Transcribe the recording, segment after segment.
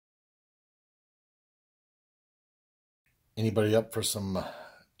Anybody up for some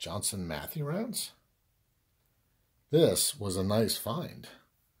Johnson Matthey rounds? This was a nice find.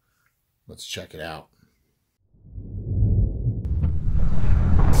 Let's check it out.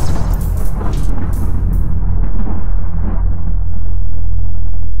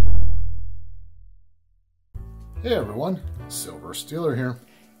 Hey everyone, Silver Stealer here.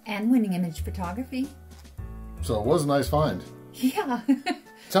 And Winning Image Photography. So it was a nice find. Yeah.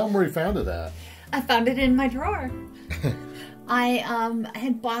 Tell them where you found it at. I found it in my drawer. I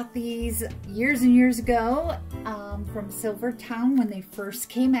had bought these years and years ago from Silvertown when they first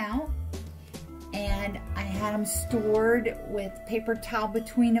came out. And I had them stored with paper towel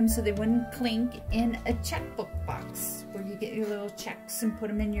between them so they wouldn't clink in a checkbook box where you get your little checks and put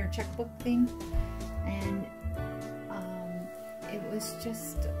them in your checkbook thing. And it was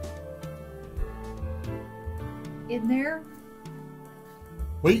just in there,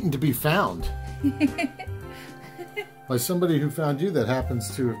 waiting to be found by somebody who found you that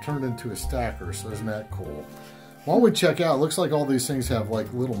happens to have turned into a stacker. So isn't that cool? While we check out, it looks like all these things have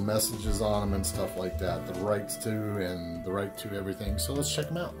like little messages on them and stuff like that. The rights to and the right to everything. So let's check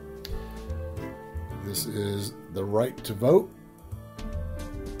them out. This is the right to vote.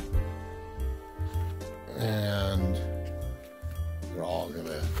 And they're all going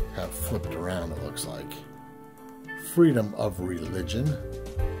to have flipped around, it looks like. Freedom of religion.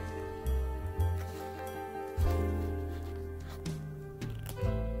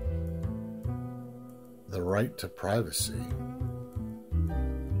 The right to privacy.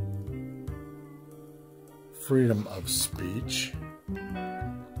 Freedom of speech.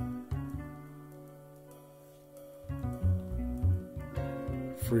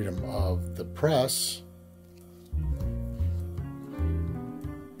 Freedom of the press.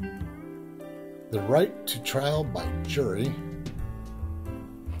 The right to trial by jury.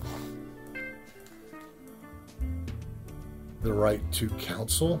 The right to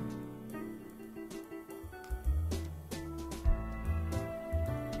counsel.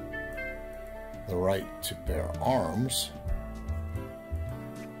 The right to bear arms.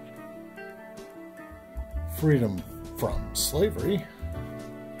 Freedom from slavery.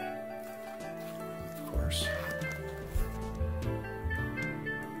 Of course.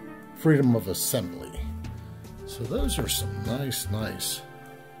 Freedom of assembly. So those are some nice,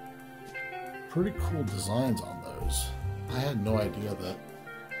 pretty cool designs on those. I had no idea that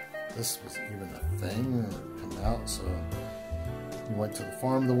this was even a thing or come out. So we went to the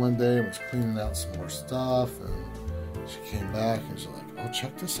farm the one day and was cleaning out some more stuff, and she came back and she's like, "Oh,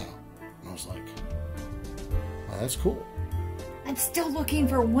 check this out." And I was like, "Oh, that's cool." I'm still looking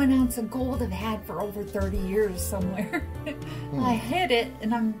for 1 ounce of gold I've had for over 30 years somewhere. I hid it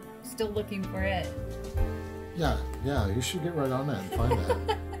and I'm still looking for it. Yeah, you should get right on that and find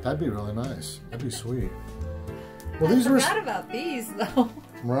that. That'd be really nice. That'd be sweet. Well, I forgot about these though.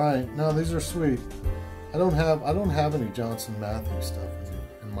 Right. No, these are sweet. I don't have any Johnson Matthey stuff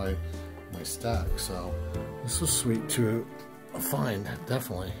in my stack, so this was sweet to find.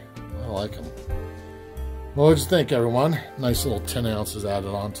 Definitely, I like them. Well, what'd you think, everyone? Nice little 10 ounces added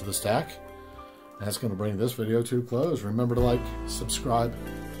onto the stack. That's going to bring this video to a close. Remember to like, subscribe,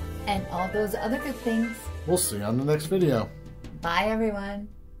 and all those other good things. We'll see you on the next video. Bye, everyone.